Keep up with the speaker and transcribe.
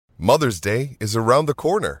Mother's Day is around the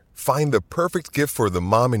corner. Find the perfect gift for the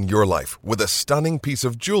mom in your life with a stunning piece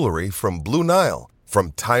of jewelry from Blue Nile.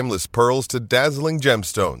 From timeless pearls to dazzling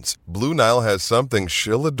gemstones, Blue Nile has something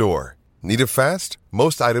she'll adore. Need it fast?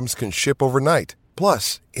 Most items can ship overnight.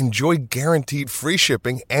 Plus, enjoy guaranteed free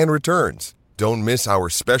shipping and returns. Don't miss our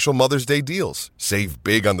special Mother's Day deals. Save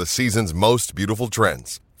big on the season's most beautiful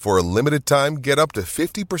trends. For a limited time, get up to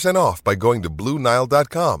 50% off by going to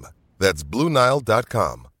BlueNile.com. That's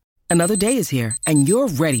BlueNile.com. Another day is here, and you're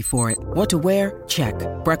ready for it. What to wear? Check.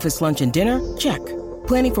 Breakfast, lunch, and dinner? Check.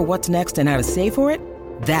 Planning for what's next and how to save for it?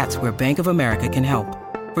 That's where Bank of America can help.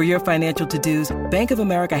 For your financial to-dos, Bank of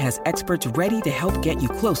America has experts ready to help get you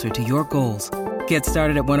closer to your goals. Get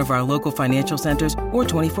started at one of our local financial centers or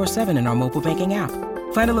 24/7 in our mobile banking app.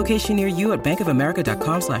 Find a location near you at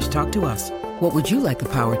bankofamerica.com/talktous. What would you like the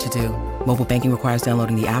power to do? Mobile banking requires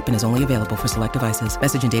downloading the app and is only available for select devices.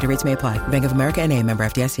 Message and data rates may apply. Bank of America N.A., member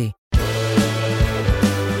FDIC.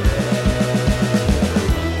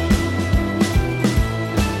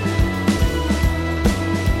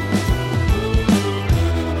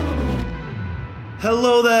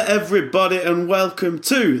 Hello there everybody and welcome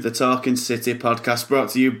to the Talking City podcast brought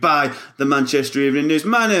to you by the Manchester Evening News.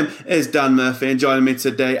 My name is Dan Murphy and joining me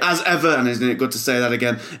today as ever, and isn't it good to say that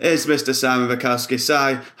again, is Mr. Simon Bukowski.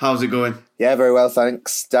 Si, how's it going? Yeah, very well,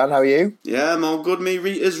 thanks. Dan, how are you? Yeah, I'm all good. Me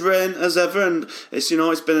Rita's rain as ever, and it's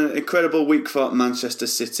been an incredible week for Manchester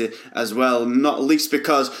City as well, not least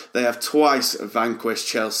because they have twice vanquished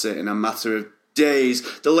Chelsea in a matter of days.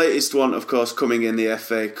 The latest one, of course, coming in the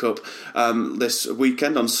FA Cup this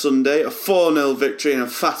weekend on Sunday. A 4-0 victory, an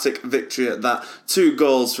emphatic victory at that. 2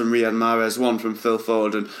 goals from Riyad Mahrez, 1 from Phil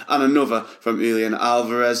Foden, and another from Julian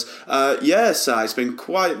Alvarez. It's been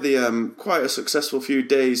quite a successful few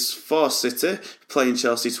days for City, playing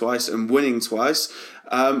Chelsea twice and winning twice.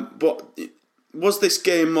 But was this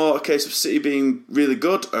game more a case of City being really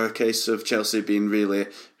good or a case of Chelsea being really,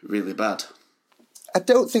 really bad? I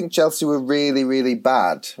don't think Chelsea were really, really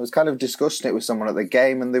bad. I was kind of discussing it with someone at the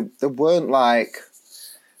game, and they weren't like,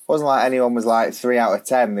 it wasn't like anyone was like 3 out of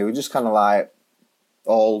 10. They were just kind of like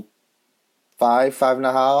all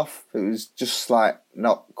 5.5. It was just like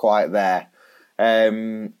not quite there.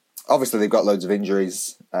 Obviously, they've got loads of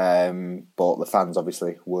injuries, but the fans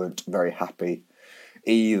obviously weren't very happy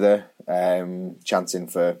either, chanting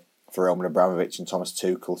for Roman Abramovich and Thomas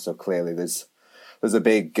Tuchel. So clearly, there's a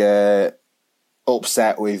big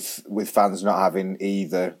upset with fans not having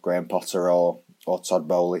either Graham Potter or Todd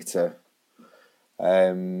Bowley to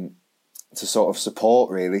sort of support,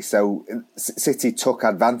 really. So City took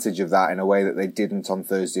advantage of that in a way that they didn't on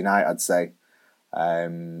Thursday night, I'd say.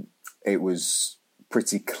 It was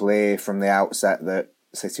pretty clear from the outset that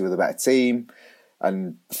City were the better team,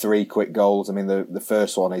 and 3 quick goals. I mean, the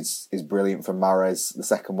first one is brilliant from Mahrez, the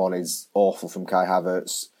second one is awful from Kai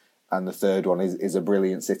Havertz, and the third one is a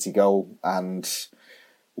brilliant City goal. And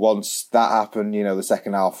once that happened, the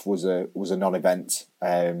second half was a non-event.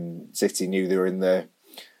 City knew they were in the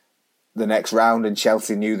next round, and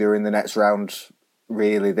Chelsea knew they were in the next round.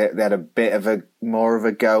 Really, they had a bit of more of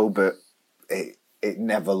a go, but it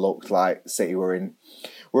never looked like City were in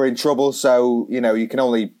trouble. So you can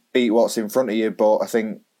only beat what's in front of you. But I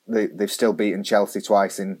think they've still beaten Chelsea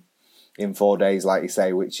twice in 4 days, like you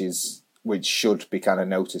say, which should be kind of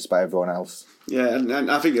noticed by everyone else. Yeah,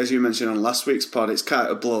 and I think, as you mentioned on last week's pod, it's kind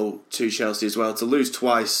of a blow to Chelsea as well. To lose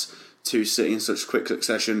twice to City in such quick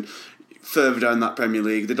succession, further down that Premier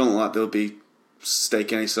League, they don't look like they'll be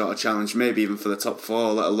staking any sort of challenge, maybe even for the top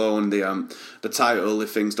 4, let alone the title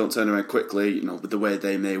if things don't turn around quickly. With the way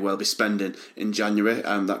they may well be spending in January,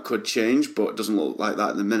 that could change, but it doesn't look like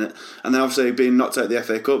that at the minute. And then obviously being knocked out of the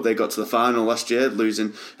FA Cup, they got to the final last year,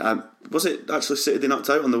 losing. Was it actually City they knocked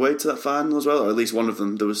out on the way to that final as well, or at least one of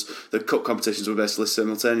them? There was the cup competitions were basically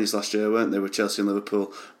simultaneous last year, weren't they? With Chelsea and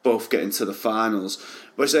Liverpool both getting to the finals.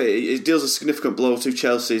 But I say it deals a significant blow to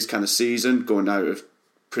Chelsea's kind of season, going out of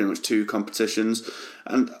pretty much 2 competitions.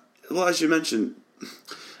 And well, as you mentioned,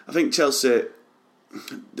 I think Chelsea,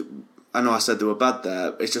 I know I said they were bad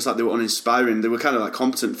there, it's just like they were uninspiring. They were kind of like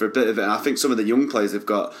competent for a bit of it, and I think some of the young players they've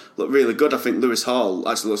got look really good. I think Lewis Hall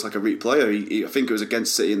actually looks like a real player. I think it was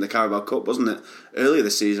against City in the Carabao Cup, wasn't it, earlier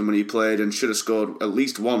this season when he played and should have scored at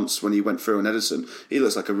least once when he went through on Ederson. He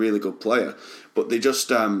looks like a really good player. But they just,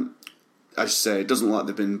 I should say, it doesn't look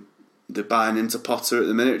like they're buying into Potter at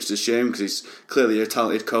the minute, which is a shame because he's clearly a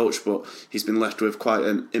talented coach, but he's been left with quite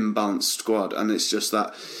an imbalanced squad. And it's just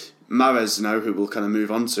that Mahrez now, who we'll kind of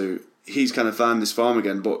move on to, he's kind of found this form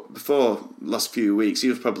again. But before last few weeks, he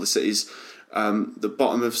was probably City's the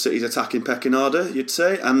bottom of City's attacking pecking order, you'd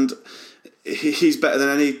say. And he's better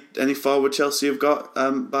than any forward Chelsea have got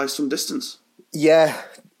by some distance. Yeah,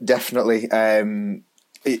 definitely.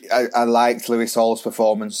 I liked Lewis Hall's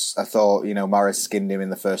performance. I thought, Mahrez skinned him in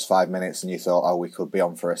the first 5 minutes, and you thought, we could be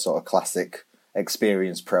on for a sort of classic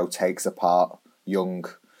experienced pro takes apart young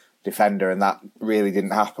defender, and that really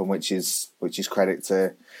didn't happen, which is credit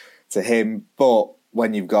to him. But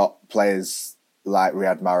when you've got players like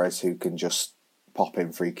Riyad Mahrez who can just pop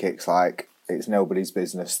in free kicks like it's nobody's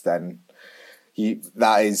business, then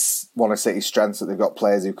that is one of City's strengths, that they've got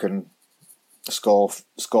players who can score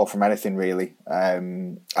from anything really,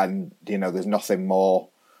 and there's nothing more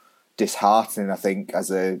disheartening, I think, as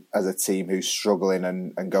a team who's struggling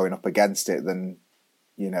and going up against it than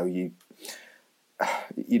you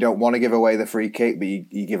don't want to give away the free kick, but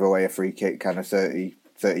you give away a free kick kind of 30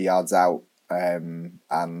 yards out, and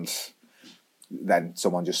then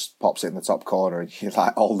someone just pops it in the top corner, and you're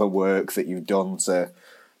like, all the work that you've done to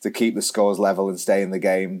keep the scores level and stay in the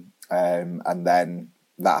game, and then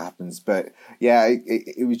that happens. But yeah,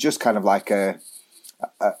 it was just kind of like a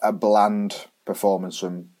bland performance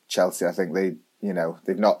from Chelsea. I think they've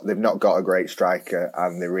not got a great striker,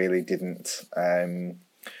 and they really didn't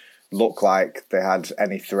look like they had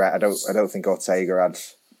any threat. I don't think Ortega had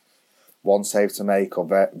one save to make, or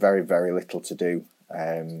very, very little to do.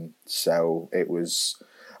 So it was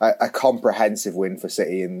a comprehensive win for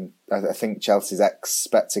City, and I think Chelsea's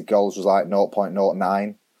expected goals was like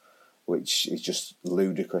 0.09, which is just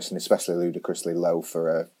ludicrous, and especially ludicrously low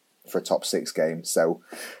for a top six game. So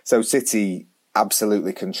City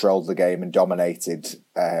absolutely controlled the game and dominated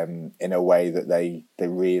in a way that they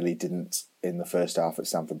really didn't in the first half at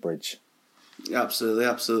Stamford Bridge. Absolutely,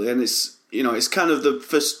 and it's kind of the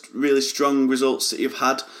first really strong results that you've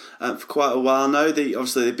had for quite a while now.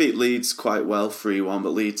 They beat Leeds quite well 3-1, but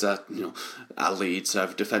Leeds are Leeds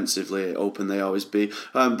defensively open, they always be.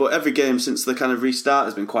 But every game since the kind of restart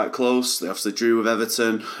has been quite close. They obviously drew with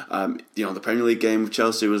Everton. The Premier League game with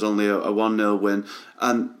Chelsea was only a 1-0 win.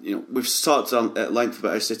 And we've talked at length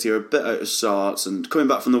about how City are a bit out of sorts, and coming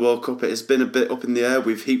back from the World Cup, it has been a bit up in the air.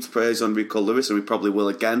 We've heaped praise on Rico Lewis, and we probably will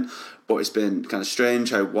again. But it's been kind of strange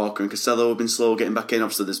how Walker and Cancelo have been slow getting back in.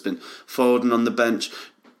 Obviously, there's been Foden on the bench,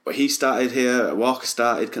 but he started here. Walker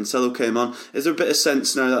started. Cancelo came on. Is there a bit of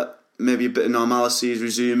sense now that maybe a bit of normality is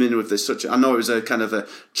resuming with this? I know it was a kind of a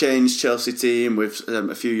changed Chelsea team with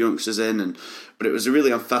a few youngsters in, but it was a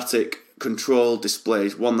really emphatic, controlled display,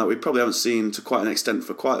 one that we probably haven't seen to quite an extent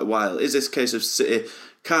for quite a while. Is this case of City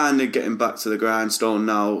kind of getting back to the grindstone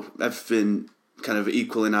now, everything kind of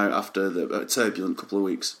equaling out after the turbulent couple of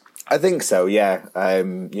weeks? I think so, yeah.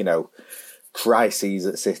 Crises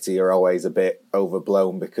at City are always a bit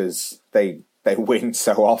overblown because they win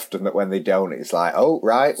so often that when they don't, it's like, oh,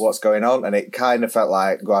 right, what's going on? And it kind of felt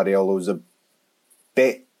like Guardiola was a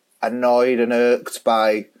bit annoyed and irked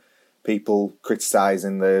by people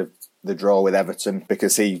criticising the draw with Everton,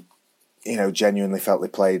 because he, genuinely felt they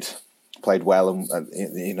played well, and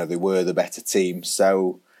they were the better team.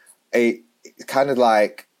 So it's kind of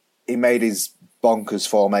like he made his bonkers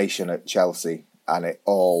formation at Chelsea, and it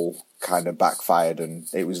all kind of backfired, and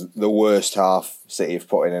it was the worst half City have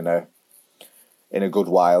put in a good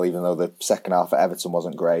while, even though the second half at Everton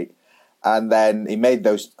wasn't great. And then he made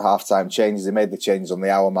those half-time changes. He made the changes on the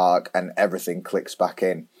hour mark, and everything clicks back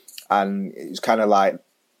in. And it was kind of like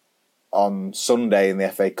on Sunday in the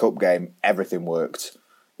FA Cup game, everything worked.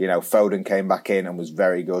 Foden came back in and was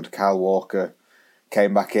very good. Kyle Walker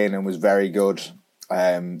came back in and was very good.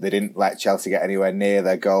 They didn't let Chelsea get anywhere near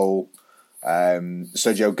their goal.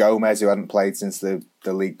 Sergio Gomez, who hadn't played since the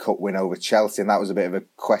League Cup win over Chelsea, and that was a bit of a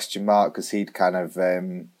question mark because he'd kind of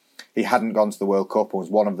he hadn't gone to the World Cup and was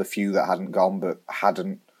one of the few that hadn't gone, but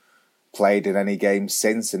hadn't played in any games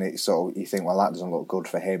since. And it's sort of, you think, well, that doesn't look good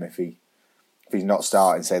for him if he's not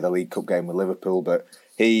starting, say, the League Cup game with Liverpool. But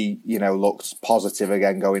he, looked positive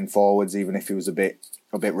again going forwards, even if he was a bit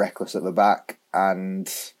reckless at the back. And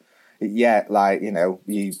yeah,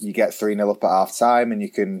 you get 3-0 up at half time, and you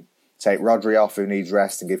can take Rodri off, who needs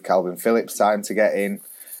rest, and give Calvin Phillips time to get in.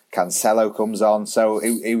 Cancelo comes on. So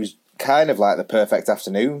it was kind of like the perfect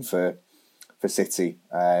afternoon for City,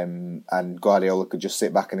 and Guardiola could just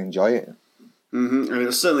sit back and enjoy it. Mm-hmm. It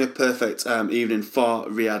was certainly a perfect evening for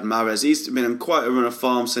Riyad Mahrez. He's been in quite a run of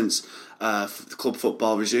form since club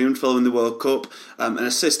football resumed following the World Cup. An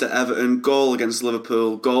assist at Everton, goal against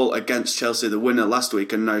Liverpool, goal against Chelsea, the winner last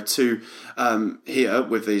week, and now two here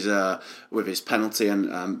with his penalty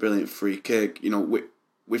and brilliant free kick.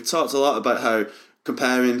 We've talked a lot about how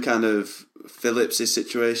comparing kind of Phillips'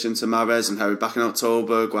 situation to Mahrez, and how back in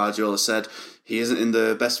October Guardiola said he isn't in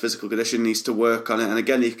the best physical condition, needs to work on it. And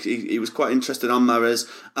again, he was quite interested on Mahrez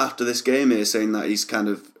after this game here, saying that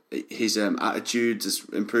his attitude has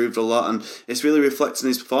improved a lot, and it's really reflecting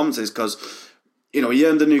his performances because, you know, he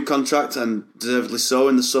earned a new contract, and deservedly so,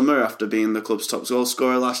 in the summer after being the club's top goal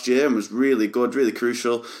scorer last year, and was really good, really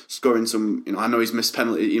crucial, scoring some, you know, I know he's missed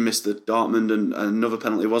penalty, he missed the Dortmund and another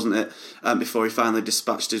penalty, wasn't it, before he finally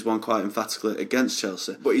dispatched his one quite emphatically against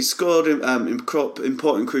Chelsea. But he's scored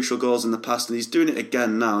important crucial goals in the past, and he's doing it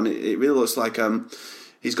again now, and it really looks like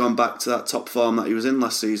he's gone back to that top form that he was in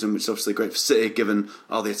last season, which is obviously great for City given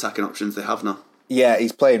all the attacking options they have now. Yeah,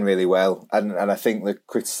 he's playing really well, and I think the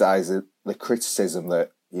criticism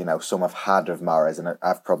that, you know, some have had of Mahrez, and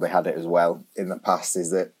I've probably had it as well in the past,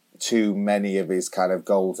 is that too many of his kind of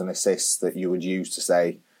goals and assists that you would use to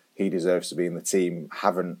say he deserves to be in the team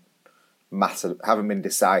haven't been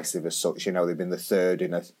decisive as such. You know, they've been the third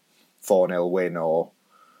in a 4-0 win or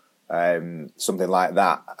something like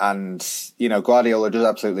that. And, you know, Guardiola does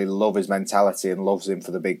absolutely love his mentality and loves him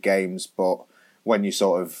for the big games, but when you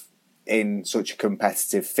sort of in such a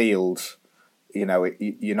competitive field, you know,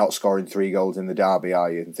 you're not scoring 3 goals in the derby,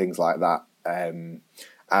 are you? And things like that.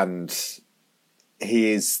 And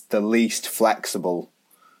he is the least flexible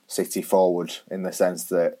City forward in the sense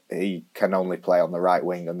that he can only play on the right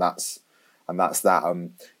wing, and that's that.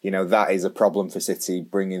 You know, that is a problem for City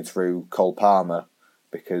bringing through Cole Palmer,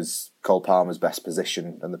 because Cole Palmer's best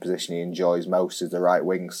position and the position he enjoys most is the right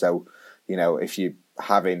wing. So, you know, if you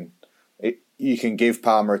you can give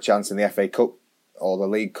Palmer a chance in the FA Cup or the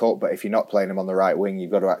League Cup, but if you're not playing him on the right wing,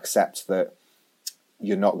 you've got to accept that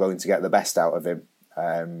you're not going to get the best out of him.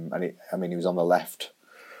 He was on the left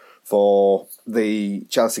for the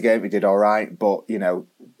Chelsea game. He did all right, but, you know,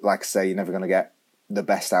 like I say, you're never going to get the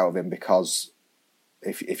best out of him, because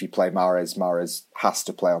if you play Mahrez has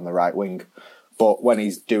to play on the right wing. But when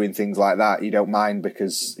he's doing things like that, you don't mind,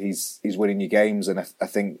 because he's winning your games. And I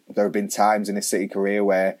think there have been times in his City career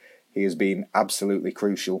where he has been absolutely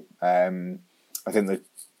crucial. I think the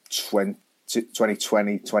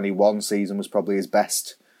 2020-21 season was probably his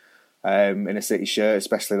best in a City shirt,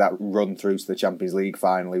 especially that run through to the Champions League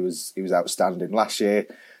final. He was outstanding. Last year,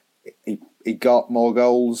 he got more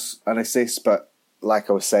goals and assists, but like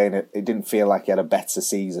I was saying, it didn't feel like he had a better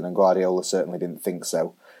season, and Guardiola certainly didn't think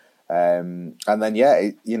so. And then,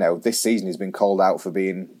 this season he's been called out for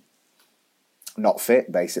being not fit,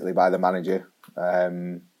 basically, by the manager,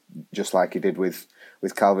 just like he did with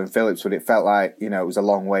Calvin Phillips. But it felt like, you know, it was a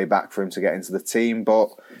long way back for him to get into the team. But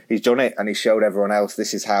he's done it, and he showed everyone else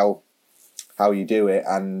this is how you do it.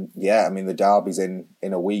 And yeah, I mean, the derby's in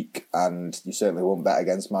a week, and you certainly won't bet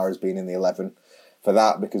against Mahrez being in the 11 for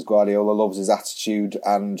that, because Guardiola loves his attitude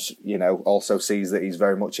and, you know, also sees that he's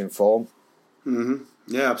very much in form. Mm-hmm.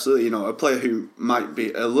 Yeah, absolutely. You know, a player who might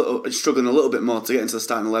be struggling a little bit more to get into the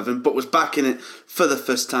starting 11, but was back in it for the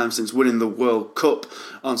first time since winning the World Cup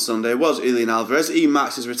on Sunday, was Julian Alvarez. He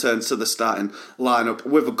marks his return to the starting lineup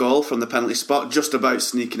with a goal from the penalty spot, just about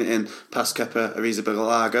sneaking it in past Kepa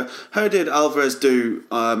Arrizabalaga. How did Alvarez do?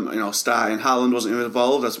 Starting? Haaland wasn't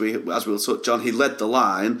involved, as we'll touch on. He led the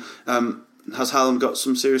line. Has Haaland got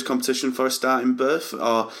some serious competition for a starting berth,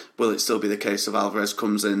 or will it still be the case of Alvarez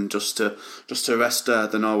comes in just to rest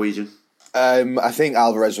the Norwegian? I think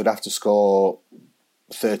Alvarez would have to score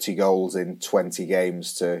 30 goals in 20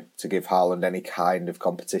 games to give Haaland any kind of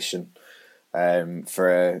competition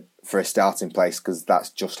for a starting place, because that's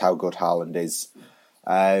just how good Haaland is.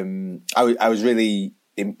 I was really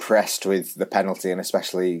impressed with the penalty, and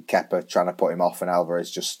especially Kepa trying to put him off, and Alvarez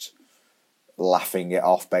just laughing it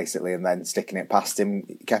off basically and then sticking it past him.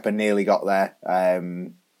 Kepa nearly got there,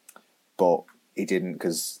 but he didn't,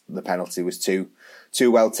 because the penalty was too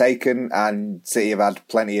well taken, and City have had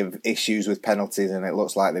plenty of issues with penalties, and it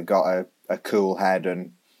looks like they've got a cool head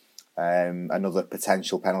and another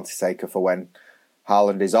potential penalty taker for when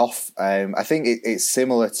Haaland is off. I think it's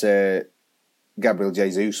similar to Gabriel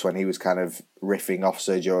Jesus when he was kind of riffing off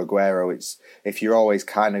Sergio Aguero. It's if you're always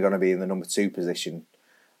kind of going to be in the number 2 position,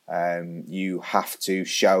 you have to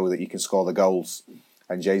show that you can score the goals.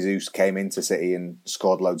 And Jesus came into City and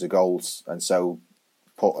scored loads of goals, and so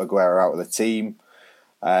put Aguero out of the team.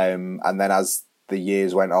 And then as the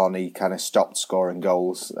years went on, he kind of stopped scoring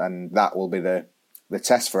goals, and that will be the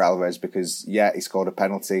test for Alvarez, because yeah, he scored a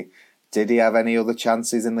penalty. Did he have any other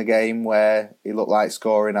chances in the game where he looked like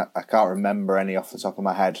scoring? I can't remember any off the top of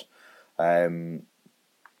my head.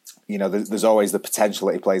 There's always the potential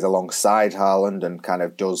that he plays alongside Haaland and kind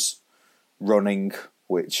of does running,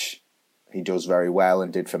 which he does very well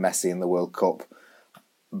and did for Messi in the World Cup.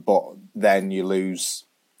 But then you lose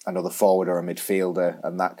another forward or a midfielder,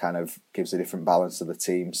 and that kind of gives a different balance to the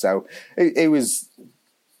team. So it was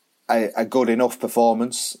a good enough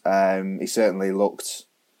performance. He certainly looked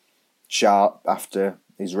sharp after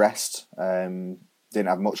his rest. Didn't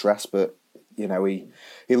have much rest, but he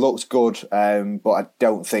looked good. But I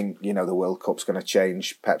don't think the World Cup's going to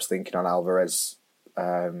change Pep's thinking on Alvarez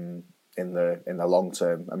in the long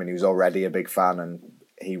term. I mean, he was already a big fan, and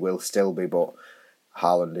he will still be, but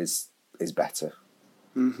Haaland is better.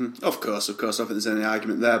 Mm-hmm. Of course. I don't think there's any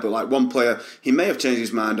argument there. But like one player he may have changed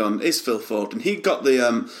his mind on is Phil Foden. He got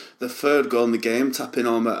the third goal in the game, tapping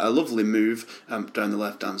on a lovely move down the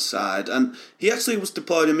left hand side, and he actually was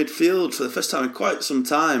deployed in midfield for the first time in quite some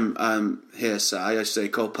time. Here, I should say,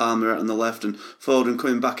 Cole Palmer out on the left and Foden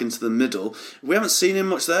coming back into the middle. We haven't seen him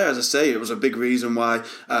much there, as I say. It was a big reason why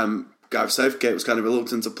Gareth Southgate was kind of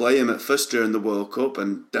reluctant to play him at first during the World Cup,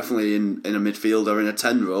 and definitely in a midfield or in a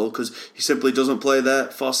 10 role, because he simply doesn't play there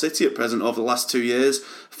for City at present over the last 2 years.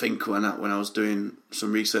 I think when I was doing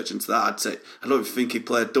some research into that, I'd say I don't think he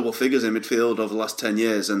played double figures in midfield over the last 10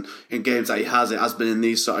 years, and in games that it has been in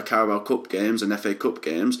these sort of Carabao Cup games and FA Cup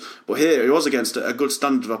games. But here he was against a good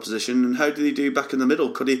standard of opposition, and how did he do back in the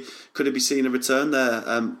middle? Could he be seeing a return there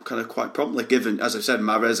kind of quite promptly, given, as I said,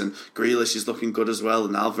 Mahrez and Grealish is looking good as well,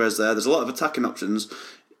 and Alvarez there. There's a lot of attacking options.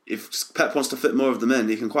 If Pep wants to fit more of them in,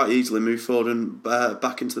 he can quite easily move Foden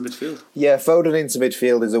back into the midfield. Yeah, Foden into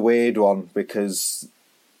midfield is a weird one, because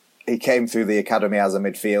he came through the academy as a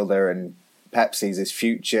midfielder, and Pep sees his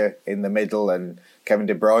future in the middle, and Kevin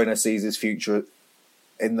De Bruyne sees his future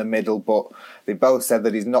in the middle, but they both said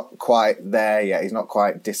that he's not quite there yet. He's not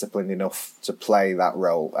quite disciplined enough to play that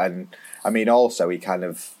role. And I mean, also he kind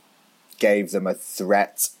of gave them a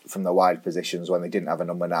threat from the wide positions when they didn't have a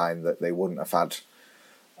number 9 that they wouldn't have had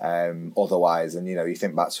otherwise. And you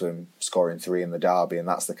think back to him scoring 3 in the derby, and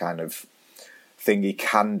that's the kind of thing he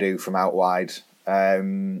can do from out wide.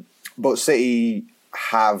 But City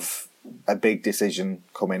have a big decision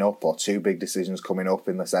coming up, or 2 big decisions coming up,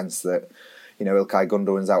 in the sense that Ilkay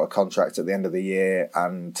Gundogan's out of contract at the end of the year,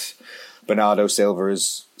 and Bernardo Silva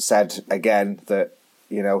has said again that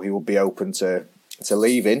he will be open to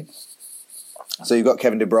leaving. So you've got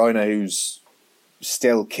Kevin De Bruyne, who's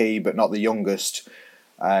still key but not the youngest,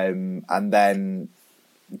 and then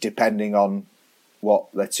depending on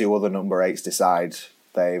what their 2 other number 8s decide,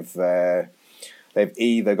 they've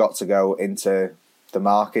either got to go into the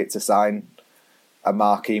market to sign a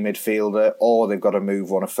marquee midfielder, or they've got to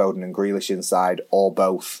move one of Foden and Grealish inside, or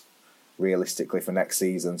both, realistically, for next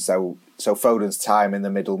season. So Foden's time in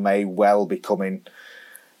the middle may well be coming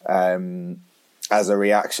as a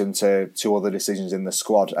reaction to 2 other decisions in the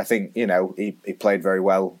squad. I think he played very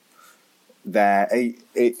well there.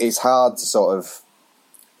 It's hard to sort of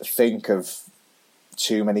think of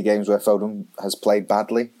too many games where Foden has played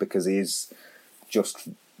badly, because he is just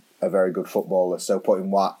a very good footballer. So put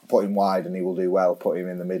him wide and he will do well. Put him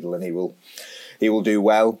in the middle and he will do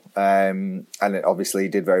well. And it obviously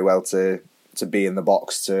did very well to be in the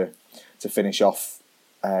box to finish off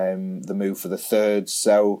the move for the third.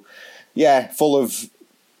 So yeah, full of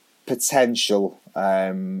potential.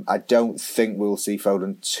 I don't think we'll see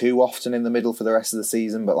Foden too often in the middle for the rest of the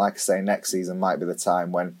season, but like I say, next season might be the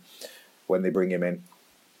time when they bring him in.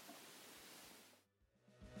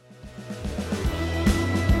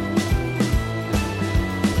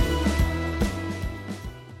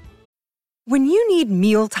 When you need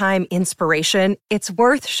mealtime inspiration, it's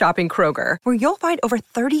worth shopping Kroger, where you'll find over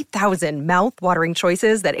 30,000 mouth-watering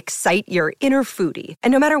choices that excite your inner foodie.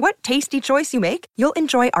 And no matter what tasty choice you make, you'll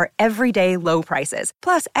enjoy our everyday low prices,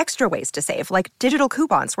 plus extra ways to save, like digital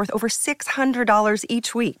coupons worth over $600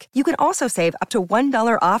 each week. You can also save up to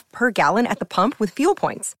 $1 off per gallon at the pump with fuel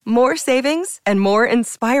points. More savings and more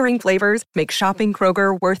inspiring flavors make shopping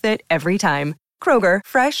Kroger worth it every time. Kroger,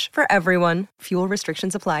 fresh for everyone. Fuel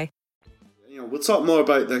restrictions apply. We'll talk more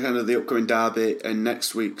about the upcoming derby in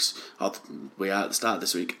next week's. We are at the start of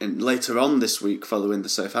this week, and later on this week, following the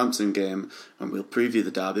Southampton game, and we'll preview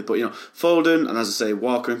the derby. But Foden and, as I say,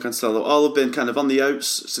 Walker and Cancelo all have been kind of on the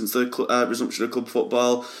outs since the resumption of club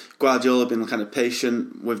football. Guardiola been kind of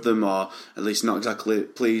patient with them, or at least not exactly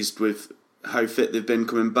pleased with how fit they've been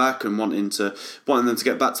coming back, and wanting them to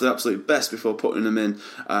get back to their absolute best before putting them in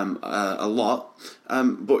a lot.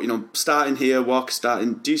 But starting here, Walker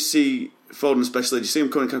starting. Do you see Foden especially, do you see him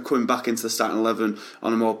coming back into the starting 11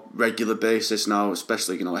 on a more regular basis now,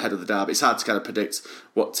 especially ahead of the derby? It's hard to kind of predict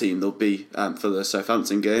what team they'll be for the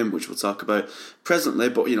Southampton game, which we'll talk about presently.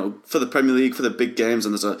 But for the Premier League, for the big games,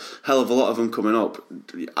 and there's a hell of a lot of them coming up,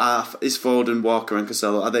 is Foden, Walker and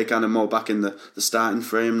Cancelo, are they kind of more back in the starting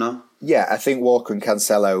frame now? Yeah, I think Walker and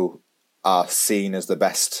Cancelo are seen as the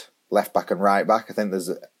best left back and right back. I think there's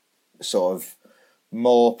a sort of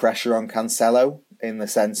more pressure on Cancelo in the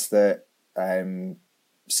sense that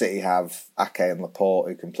City have Ake and Laporte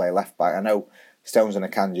who can play left back. I know Stones and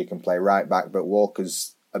Akanji can play right back, but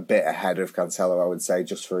Walker's a bit ahead of Cancelo, I would say,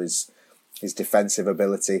 just for his defensive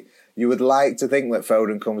ability. You would like to think that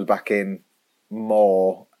Foden comes back in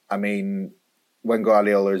more. I mean, when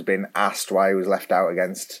Guardiola has been asked why he was left out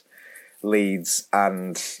against Leeds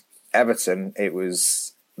and Everton, it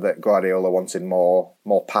was that Guardiola wanted more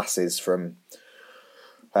passes from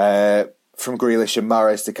Grealish and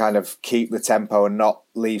Mahrez to kind of keep the tempo and not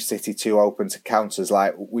leave City too open to counters.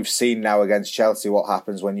 Like we've seen now against Chelsea, what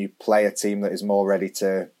happens when you play a team that is more ready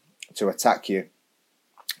to attack you.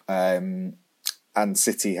 And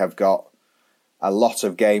City have got a lot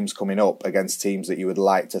of games coming up against teams that you would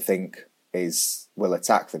like to think will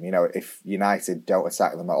attack them. You know, if United don't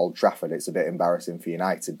attack them at Old Trafford, it's a bit embarrassing for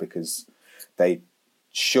United because they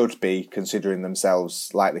should be considering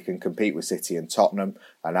themselves like they can compete with City and Tottenham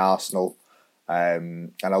and Arsenal.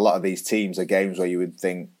 And a lot of these teams are games where you would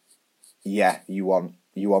think, yeah, you want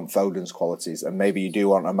Foden's qualities, and maybe you do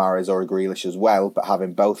want a Mahrez or a Grealish as well, but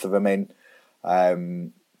having both of them in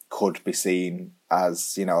could be seen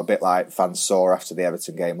as, you know, a bit like fans saw after the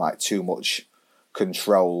Everton game, like too much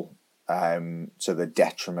control to the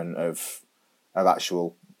detriment of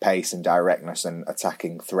actual pace and directness and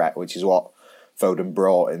attacking threat, which is what Foden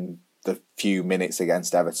brought in the few minutes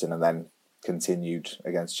against Everton and then continued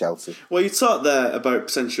against Chelsea. Well, you talked there about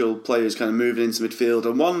potential players kind of moving into midfield,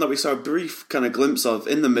 and one that we saw a brief kind of glimpse of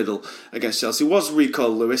in the middle against Chelsea was Rico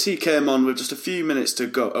Lewis. He came on with just a few minutes to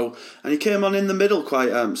go, and he came on in the middle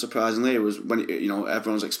quite surprisingly. It was when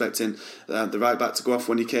everyone was expecting the right back to go off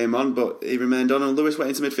when he came on, but he remained on, and Lewis went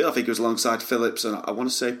into midfield. I think he was alongside Phillips and I want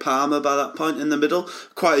to say Palmer by that point in the middle.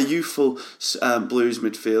 Quite a youthful Blues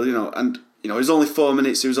midfield, and it was only 4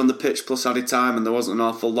 minutes he was on the pitch plus added time, and there wasn't an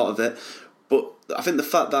awful lot of it. But I think the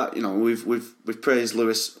fact that we've praised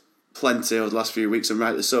Lewis plenty over the last few weeks, and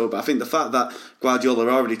rightly so. But I think the fact that Guardiola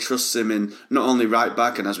already trusts him in not only right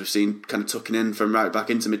back, and as we've seen, kind of tucking in from right back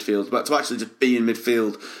into midfield, but to actually just be in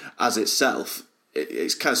midfield as itself,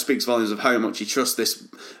 it kind of speaks volumes of how much he trusts this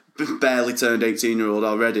barely turned 18-year-old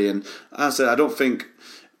already. And as I said, I don't think,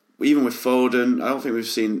 even with Foden, I don't think we've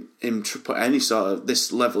seen him put any sort of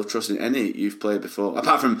this level of trust in any youth player before,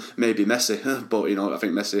 apart from maybe Messi. But I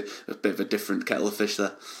think Messi is a bit of a different kettle of fish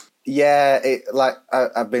there. Yeah, like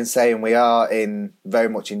I've been saying, we are very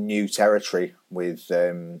much in new territory with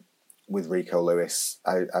Rico Lewis.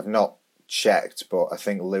 I've not checked, but I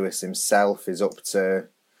think Lewis himself is up to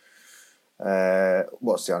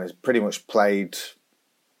he's pretty much played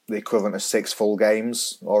the equivalent of 6 full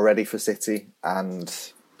games already for City,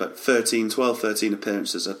 and 13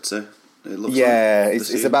 appearances, I'd say.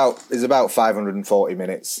 It's about 540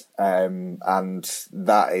 minutes, and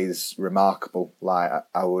that is remarkable. Like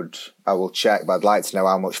I will check, but I'd like to know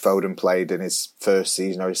how much Foden played in his first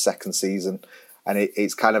season or his second season, and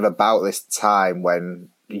it's kind of about this time when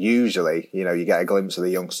usually you get a glimpse of the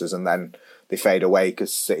youngsters and then they fade away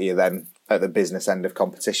because City are then at the business end of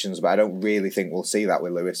competitions. But I don't really think we'll see that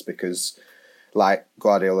with Lewis because, like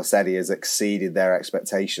Guardiola said, he has exceeded their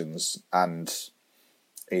expectations and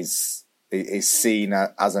is seen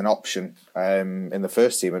as an option in the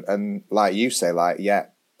first team. And like you say,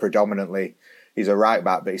 predominantly he's a right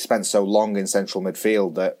back, but he spent so long in central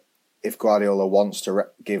midfield that if Guardiola wants to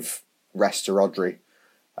give rest to Rodri,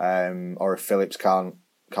 or if Phillips can't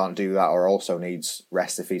do that, or also needs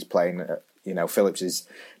rest if he's playing, Phillips is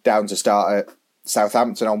down to start at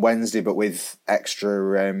Southampton on Wednesday, but with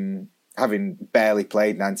extra, having barely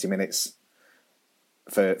played 90 minutes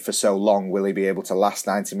for so long, will he be able to last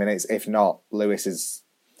 90 minutes? If not, Lewis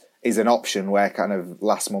is an option where kind of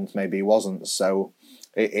last month maybe he wasn't. So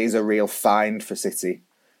it is a real find for City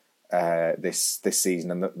this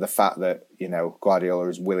season, and the fact that Guardiola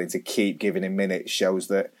is willing to keep giving him minutes shows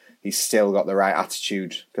that he's still got the right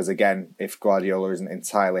attitude. Because again, if Guardiola isn't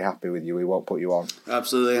entirely happy with you, he won't put you on.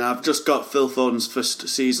 Absolutely, and I've just got Phil Foden's first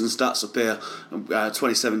season stats up here,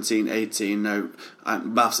 2017-18. Now,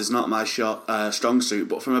 maths is not my strong suit,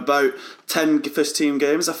 but from about 10 first team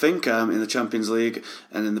games, I think, in the Champions League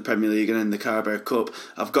and in the Premier League and in the Carabao Cup,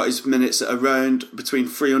 I've got his minutes at around between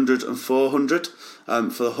 300 and 400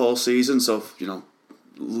 for the whole season. So,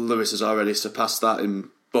 Lewis has already surpassed that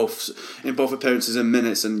in both appearances and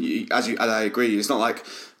minutes, and I agree, it's not like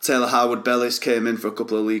Taylor Howard-Bellis came in for a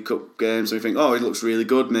couple of League Cup games and we think, he looks really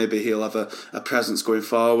good, maybe he'll have a presence going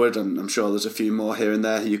forward, and I'm sure there's a few more here and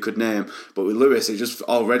there you could name, but with Lewis it just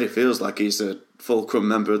already feels like he's a fulcrum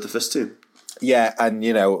member of the first team. Yeah, and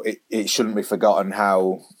it shouldn't be forgotten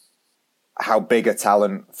how how big a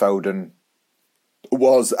talent Foden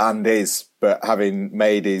was and is, but having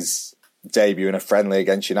made his debut in a friendly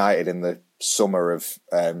against United in the summer of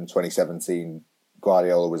 2017,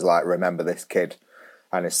 Guardiola was like, remember this kid,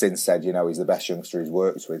 and has since said, he's the best youngster he's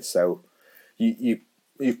worked with. So you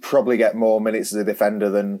probably get more minutes as a defender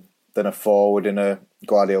than a forward in a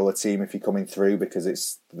Guardiola team if you're coming through, because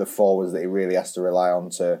it's the forwards that he really has to rely on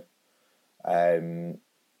to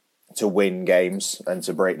win games and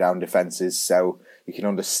to break down defences. So you can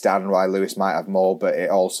understand why Lewis might have more, but it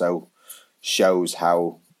also shows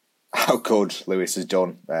how good Lewis has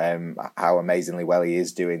done, how amazingly well he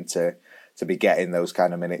is doing to be getting those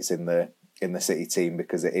kind of minutes in the City team,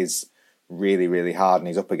 because it is really, really hard, and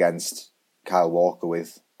he's up against Kyle Walker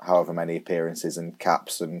with however many appearances and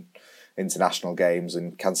caps and international games,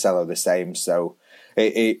 and Cancelo the same. So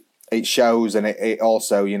it shows, and it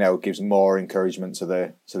also gives more encouragement to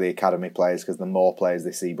the academy players, because the more players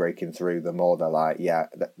they see breaking through, the more they're like, yeah,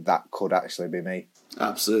 that could actually be me.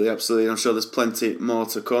 Absolutely. I'm sure there's plenty more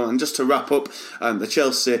to come. And just to wrap up the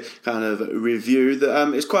Chelsea kind of review,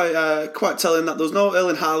 that it's quite telling that there's no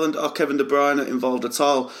Erling Haaland or Kevin De Bruyne involved at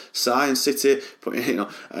all. Science City,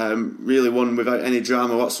 really won without any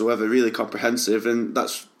drama whatsoever. Really comprehensive, and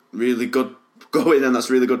that's really good going, and that's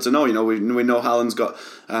really good to know. We know Haaland's got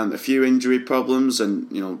a few injury problems, and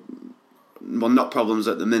well, not problems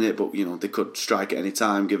at the minute, but they could strike at any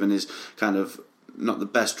time given his kind of not the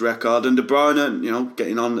best record. And De Bruyne,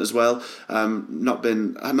 getting on as well, not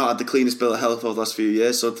had the cleanest bill of health over the last few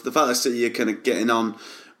years. So the fact that City are kind of getting on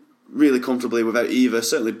really comfortably without either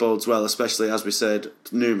certainly bodes well, especially as we said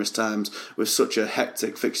numerous times with such a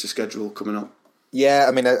hectic fixture schedule coming up. Yeah,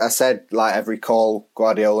 I mean, I said like every call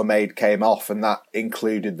Guardiola made came off, and that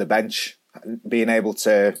included the bench. Being able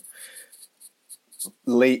to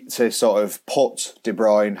sort of put De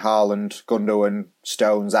Bruyne, Haaland, Gundogan,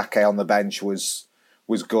 Stones, Ake on the bench was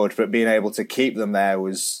good, but being able to keep them there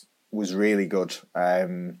was really good.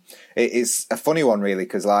 It's a funny one really,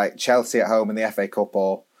 because like Chelsea at home in the FA Cup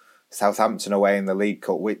or Southampton away in the League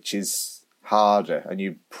Cup, which is harder, and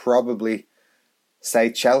you'd probably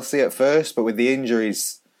say Chelsea at first, but with the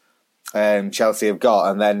injuries Chelsea have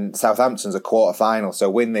got, and then Southampton's a quarter-final, so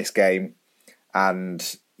win this game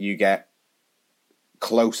and you get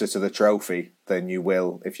closer to the trophy than you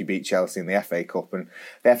will if you beat Chelsea in the FA Cup. And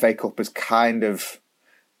the FA Cup is kind of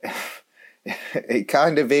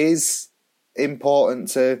is important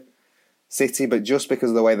to City, but just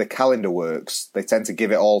because of the way the calendar works, they tend to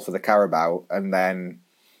give it all for the Carabao, and then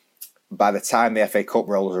by the time the FA Cup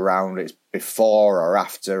rolls around, it's before or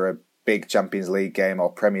after a big Champions League game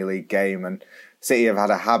or Premier League game. And City have had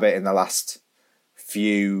a habit in the last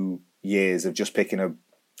few years of just picking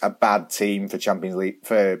a bad team for Champions League,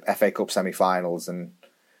 for FA Cup semi-finals, and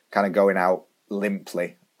kind of going out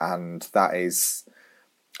limply. And that is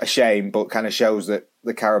a shame, but kind of shows that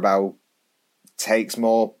the Carabao takes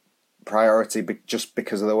more priority just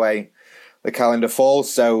because of the way the calendar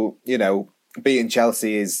falls. So, beating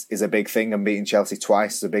Chelsea is a big thing, and beating Chelsea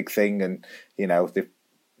twice is a big thing. And, they've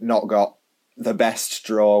not got the best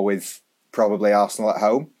draw with probably Arsenal at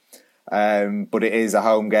home. But it is a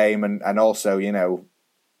home game, and also,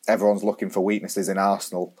 everyone's looking for weaknesses in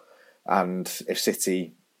Arsenal. And if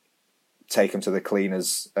City take them to the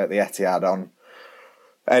cleaners at the Etihad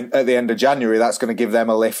at the end of January, that's going to give them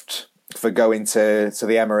a lift for going to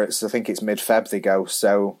the Emirates. I think it's mid-Feb they go.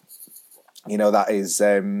 So, that is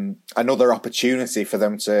another opportunity for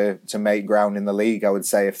them to make ground in the league, I would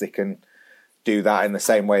say, if they can do that in the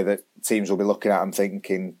same way that teams will be looking at them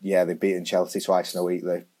thinking, yeah, they've beaten Chelsea twice in a week,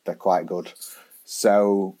 they're quite good.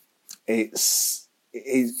 So it's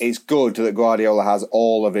good that Guardiola has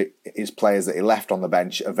all of his players that he left on the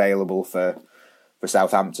bench available for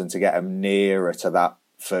Southampton to get them nearer to that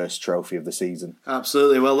first trophy of the season.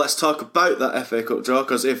 Absolutely. Well, let's talk about that FA Cup draw,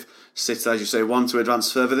 because if City, as you say, want to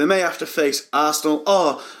advance further, they may have to face Arsenal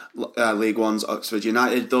or League One's Oxford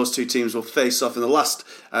United. Those two teams will face off in the last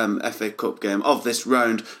FA Cup game of this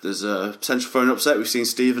round. There's a potential for an upset. We've seen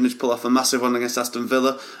Stevenage pull off a massive one against Aston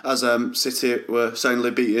Villa as City were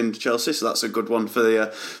soundly beating Chelsea, so that's a good one for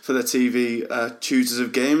the TV choosers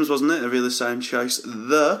of games, wasn't it? A really sound choice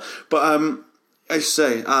there. But as you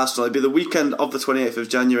say, Arsenal, it'll be the weekend of the 28th of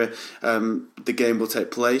January. The game will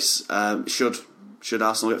take place. Should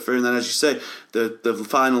Arsenal get through, and then, as you say, the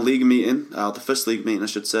final league meeting, the first league meeting, I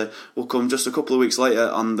should say, will come just a couple of weeks later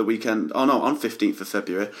on the weekend. On 15th of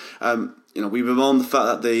February. We bemoan the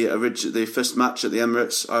fact that the first match at the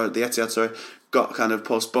Emirates, or the Etihad, got kind of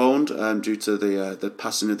postponed due to the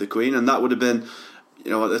passing of the Queen, and that would have been,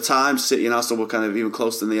 at the time, City and Arsenal were kind of even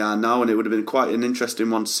closer than they are now, and it would have been quite an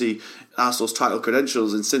interesting one to see Arsenal's title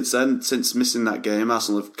credentials, and since then, since missing that game,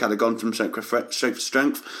 Arsenal have kind of gone from strength to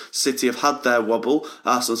strength. City have had their wobble.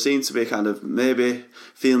 Arsenal seem to be kind of maybe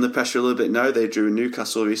feeling the pressure a little bit now. They drew in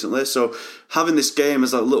Newcastle recently, so having this game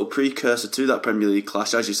as a little precursor to that Premier League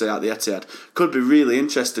clash, as you say, at the Etihad, could be really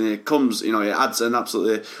interesting. It comes, it adds an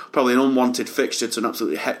absolutely, probably an unwanted fixture to an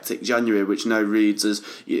absolutely hectic January, which now reads as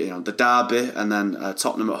the derby and then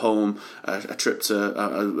Tottenham at home, a trip to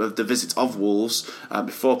the visit of Wolves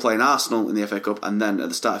before playing Arsenal in the FA Cup, and then at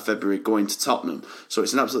the start of February going to Tottenham. So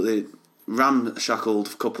it's an absolutely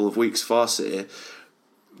ramshackled couple of weeks for City.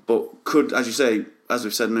 But could, as you say, as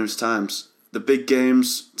we've said numerous times, the big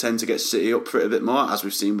games tend to get City up for it a bit more, as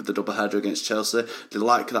we've seen with the double header against Chelsea. They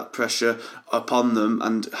like that pressure upon them,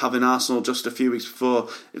 and having Arsenal just a few weeks before,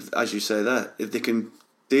 as you say there, if they can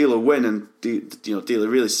deal a win and deal a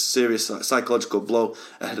really serious psychological blow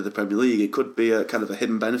ahead of the Premier League, it could be a kind of a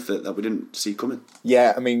hidden benefit that we didn't see coming.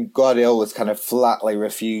 Yeah, I mean, Guardiola's kind of flatly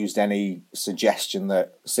refused any suggestion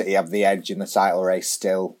that City have the edge in the title race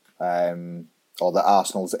still, or that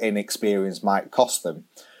Arsenal's inexperience might cost them.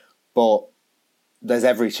 But there's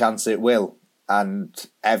every chance it will, and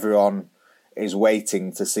everyone is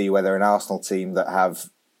waiting to see whether an Arsenal team that have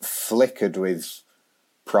flickered with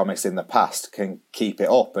promise in the past can keep it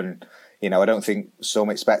up. And I don't think some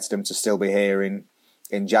expected them to still be here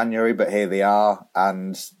in January, but here they are,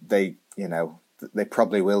 and they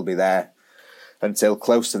probably will be there until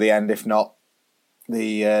close to the end, if not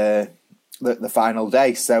the final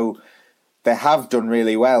day. So they have done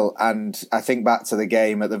really well, and I think back to the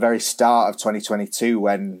game at the very start of 2022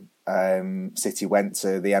 when City went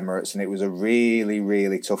to the Emirates, and it was a really,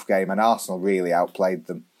 really tough game, and Arsenal really outplayed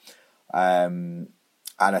them.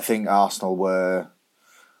 And I think Arsenal were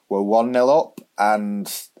 1-0 up,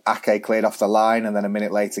 and Ake cleared off the line, and then a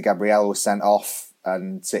minute later Gabriel was sent off,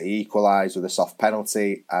 and City equalised with a soft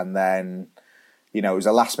penalty, and then it was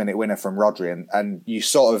a last-minute winner from Rodri, and you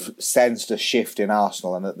sort of sensed a shift in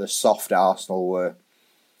Arsenal, and that the soft Arsenal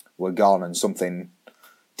were gone, and something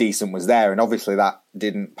decent was there. And obviously that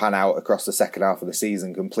didn't pan out across the second half of the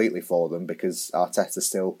season completely for them, because Arteta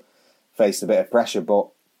still faced a bit of pressure, but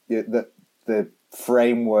the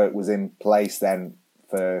framework was in place then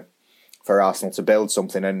for Arsenal to build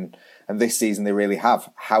something, and this season they really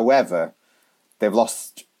have. However, they've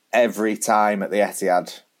lost every time at the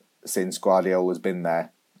Etihad since Guardiola's been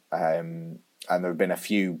there, and there have been a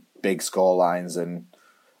few big scorelines and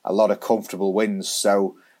a lot of comfortable wins.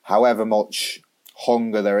 So however much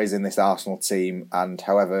hunger there is in this Arsenal team, and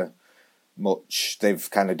however much they've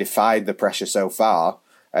kind of defied the pressure so far,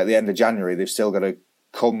 at the end of January they've still got to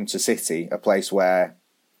come to City, a place where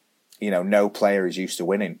no player is used to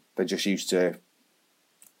winning. They're just used to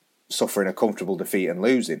suffering a comfortable defeat and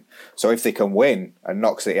losing. So if they can win and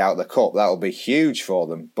knock City out of the cup, that'll be huge for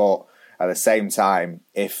them. But at the same time,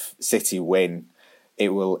 if City win, it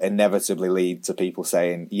will inevitably lead to people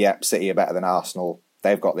saying, yep, City are better than Arsenal,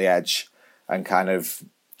 they've got the edge, and kind of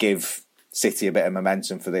give City a bit of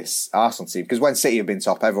momentum for this Arsenal team. Because when City have been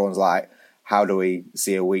top, everyone's like, how do we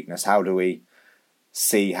see a weakness? How do we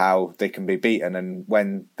see how they can be beaten? And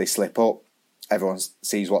when they slip up, everyone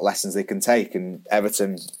sees what lessons they can take. And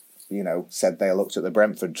Everton, said they looked at the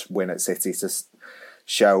Brentford win at City to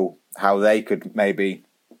show how they could maybe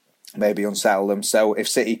unsettle them. So if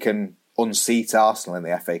City can unseat Arsenal in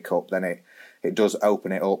the FA Cup, then it does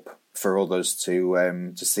open it up for others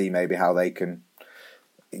to see maybe how they can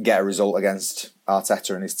get a result against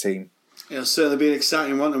Arteta and his team. It'll certainly be an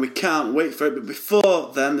exciting one, and we can't wait for it. But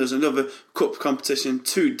before then, there's another cup competition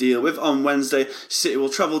to deal with. On Wednesday, City will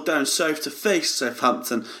travel down south to face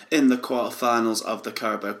Southampton in the quarter-finals of the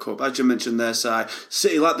Carabao Cup. As you mentioned there, Si,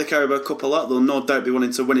 City like the Carabao Cup a lot. They'll no doubt be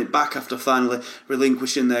wanting to win it back after finally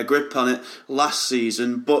relinquishing their grip on it last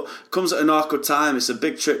season. But it comes at an awkward time. It's a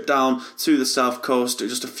big trip down to the south coast,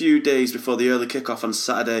 just a few days before the early kick-off on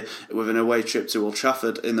Saturday, with an away trip to Old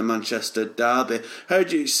Trafford in the Manchester derby. How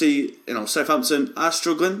do you see, Southampton are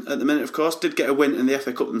struggling at the minute, of course, did get a win in the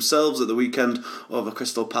FA Cup themselves at the weekend over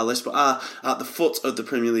Crystal Palace, but are at the foot of the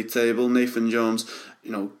Premier League table. Nathan Jones,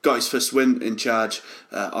 got his first win in charge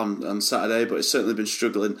on Saturday, but has certainly been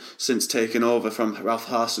struggling since taking over from Ralph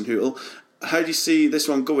Hasenhüttl. How do you see this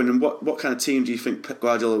one going, and what kind of team do you think Pep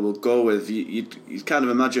Guardiola will go with? You kind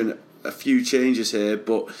of imagine a few changes here,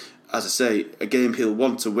 but as I say, a game he'll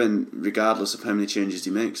want to win regardless of how many changes he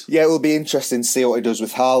makes. Yeah, it will be interesting to see what he does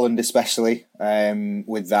with Haaland, especially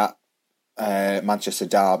with that Manchester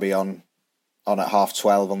derby on at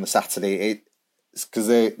 12:30 on the Saturday. Because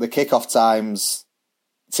the kick-off times,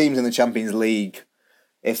 teams in the Champions League,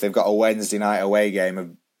 if they've got a Wednesday night away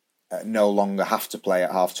game, no longer have to play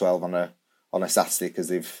at 12:30 on a Saturday, because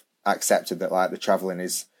they've accepted that like the travelling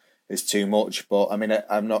is too much. But I mean,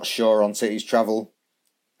 I'm not sure on City's travel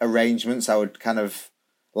arrangements. I would kind of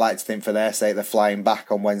like to think for their sake they're flying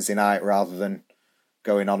back on Wednesday night rather than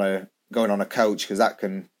going on a coach, because that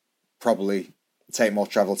can probably take more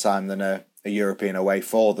travel time than a European away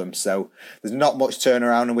for them. So there's not much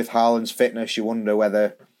turnaround, and with Haaland's fitness, you wonder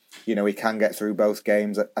whether he can get through both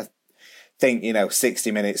games. I think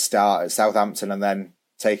 60 minutes start at Southampton and then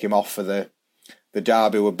take him off for the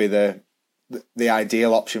derby would be the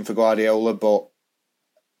ideal option for Guardiola, but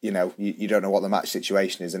you don't know what the match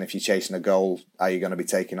situation is, and if you're chasing a goal, are you going to be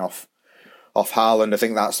taking off Haaland? I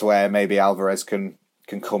think that's where maybe Alvarez can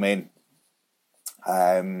come in.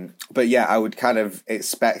 But yeah, I would kind of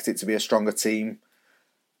expect it to be a stronger team,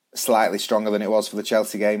 slightly stronger than it was for the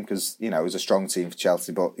Chelsea game, because it was a strong team for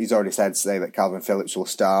Chelsea, but he's already said today that Calvin Phillips will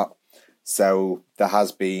start, so there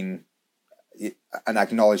has been an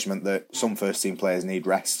acknowledgement that some first team players need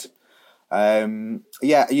rest.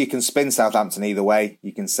 Yeah, you can spin Southampton either way.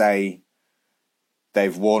 You can say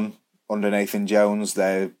they've won under Nathan Jones,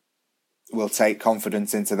 they will take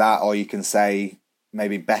confidence into that, or you can say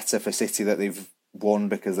maybe better for City that they've won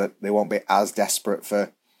because they won't be as desperate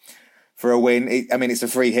for a win. It's a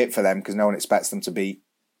free hit for them because no one expects them to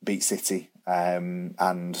beat City,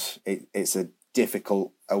 and it's a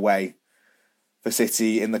difficult away for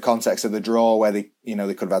City in the context of the draw, where they could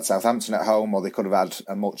have had Southampton at home, or they could have had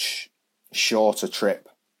a much shorter trip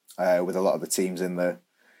with a lot of the teams in the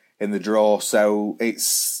draw. So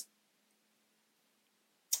it's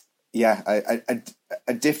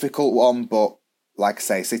a difficult one, but like I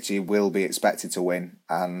say, City will be expected to win,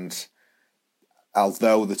 and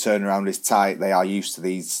although the turnaround is tight, they are used to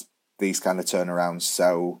these kind of turnarounds.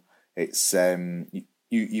 So it's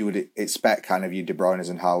you would expect kind of your De Bruyne's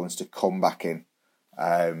and Haaland's to come back in.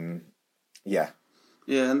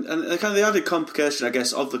 Yeah, and kind of the added complication, I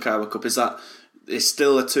guess, of the Carabao Cup is that it's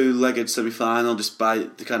still a two-legged semi-final,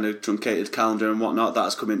 despite the kind of truncated calendar and whatnot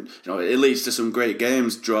that's coming. It leads to some great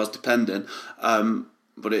games, draws depending,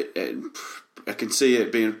 but I can see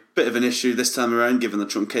it being a bit of an issue this time around, given the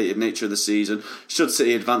truncated nature of the season. Should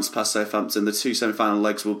City advance past Southampton, the two semi-final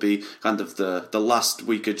legs will be kind of the last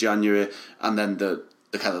week of January, and then the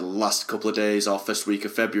kind of last couple of days or first week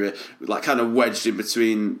of February, like kind of wedged in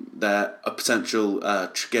between a potential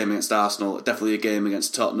game against Arsenal, definitely a game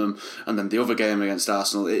against Tottenham, and then the other game against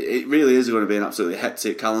Arsenal. It really is going to be an absolutely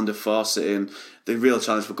hectic calendar for City, and the real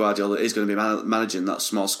challenge for Guardiola is going to be managing that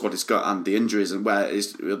small squad he's got and the injuries, and where it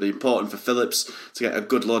will be important for Phillips to get a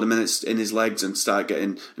good load of minutes in his legs and start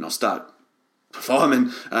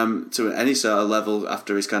performing to any sort of level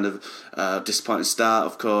after his kind of disappointing start,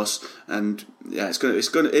 of course. And yeah, it's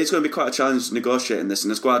going to be quite a challenge negotiating this.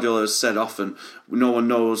 And as Guardiola has said often, no one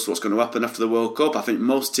knows what's going to happen after the World Cup. I think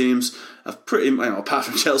most teams have pretty, apart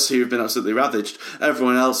from Chelsea, who've been absolutely ravaged,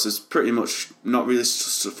 everyone else has pretty much not really,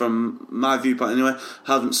 from my viewpoint anyway,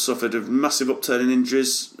 haven't suffered a massive upturn in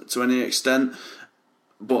injuries to any extent.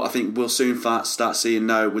 But I think we'll soon start seeing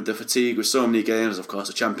now, with the fatigue, with so many games, of course,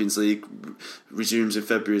 the Champions League resumes in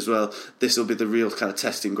February as well. This will be the real kind of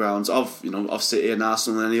testing grounds of City and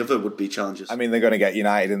Arsenal and any other would-be challenges. I mean, they're going to get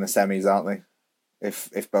United in the semis, aren't they?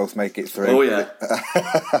 If both make it through. Oh yeah,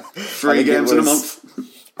 3 games in a month.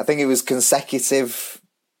 I think it was consecutive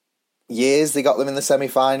years they got them in the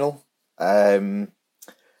semi-final, and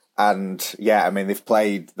yeah, I mean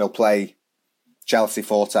they'll play Chelsea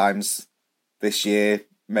 4 times this year.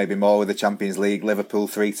 Maybe more with the Champions League. Liverpool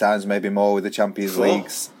 3 times, maybe more with the Champions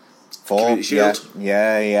Leagues. 4,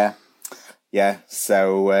 yeah.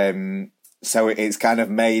 So it's kind of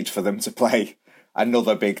made for them to play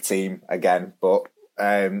another big team again, but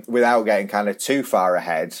without getting kind of too far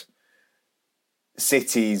ahead.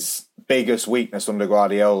 City's biggest weakness under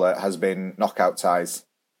Guardiola has been knockout ties,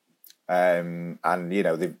 and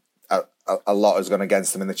they've a lot has gone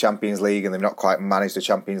against them in the Champions League, and they've not quite managed the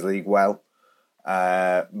Champions League well.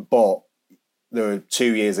 But there were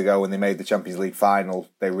 2 years ago when they made the Champions League final,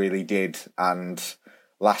 they really did. And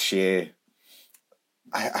last year,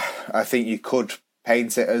 I think you could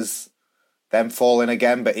paint it as them falling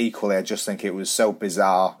again, but equally, I just think it was so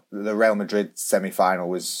bizarre. The Real Madrid semi-final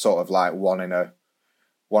was sort of like one in a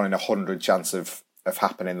 100 chance of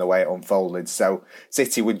happening the way it unfolded. So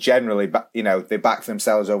City would generally, they back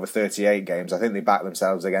themselves over 38 games. I think they back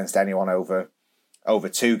themselves against anyone over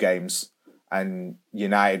 2 games. And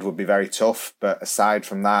United would be very tough. But aside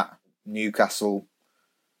from that, Newcastle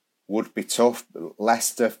would be tough.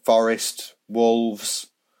 Leicester, Forest, Wolves,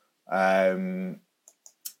 Charlton,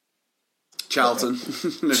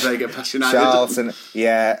 if they get past United. Charlton,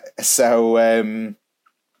 yeah. So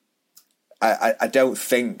I don't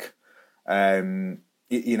think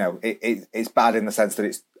it's bad in the sense that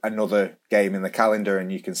it's another game in the calendar,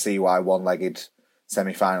 and you can see why one-legged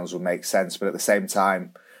semi-finals would make sense. But at the same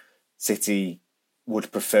time, City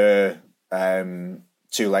would prefer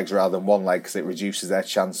 2 legs rather than 1 leg because it reduces their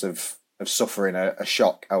chance of suffering a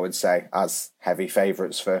shock, I would say, as heavy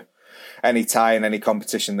favourites for any tie in any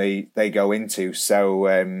competition they go into. So,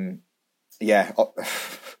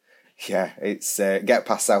 it's get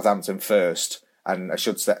past Southampton first. And I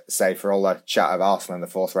should say, for all the chat of Arsenal in the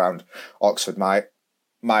 4th round, Oxford might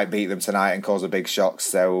beat them tonight and cause a big shock.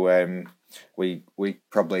 So we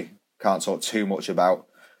probably can't talk too much about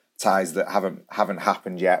ties that haven't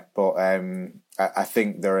happened yet. But I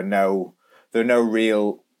think there are no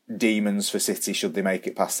real demons for City should they make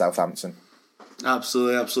it past Southampton.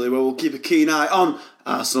 Absolutely. Well, we'll keep a keen eye on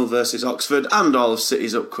Arsenal versus Oxford and all of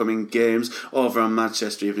City's upcoming games over on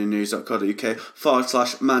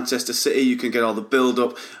manchestereveningnews.co.uk/Manchester City. You can get all the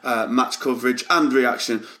build-up, match coverage and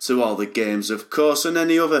reaction to all the games, of course, and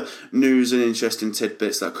any other news and interesting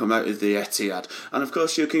tidbits that come out of the Etihad. And of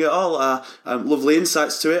course, you can get all our lovely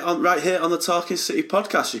insights to it right here on the Talking City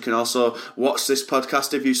podcast. You can also watch this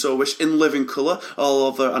podcast, if you so wish, in living colour, all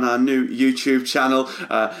over on our new YouTube channel.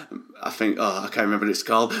 I can't remember what it's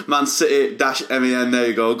called. Man City-MEN. There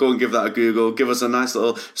you go. Go and give that a Google. Give us a nice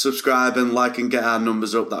little subscribe and like and get our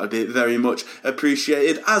numbers up. That would be very much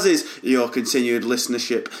appreciated, as is your continued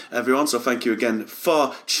listenership, everyone. So thank you again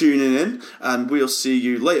for tuning in, and we'll see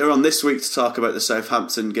you later on this week to talk about the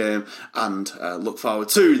Southampton game and look forward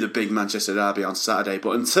to the big Manchester derby on Saturday.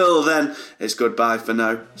 But until then, it's goodbye for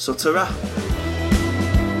now. So ta-ra.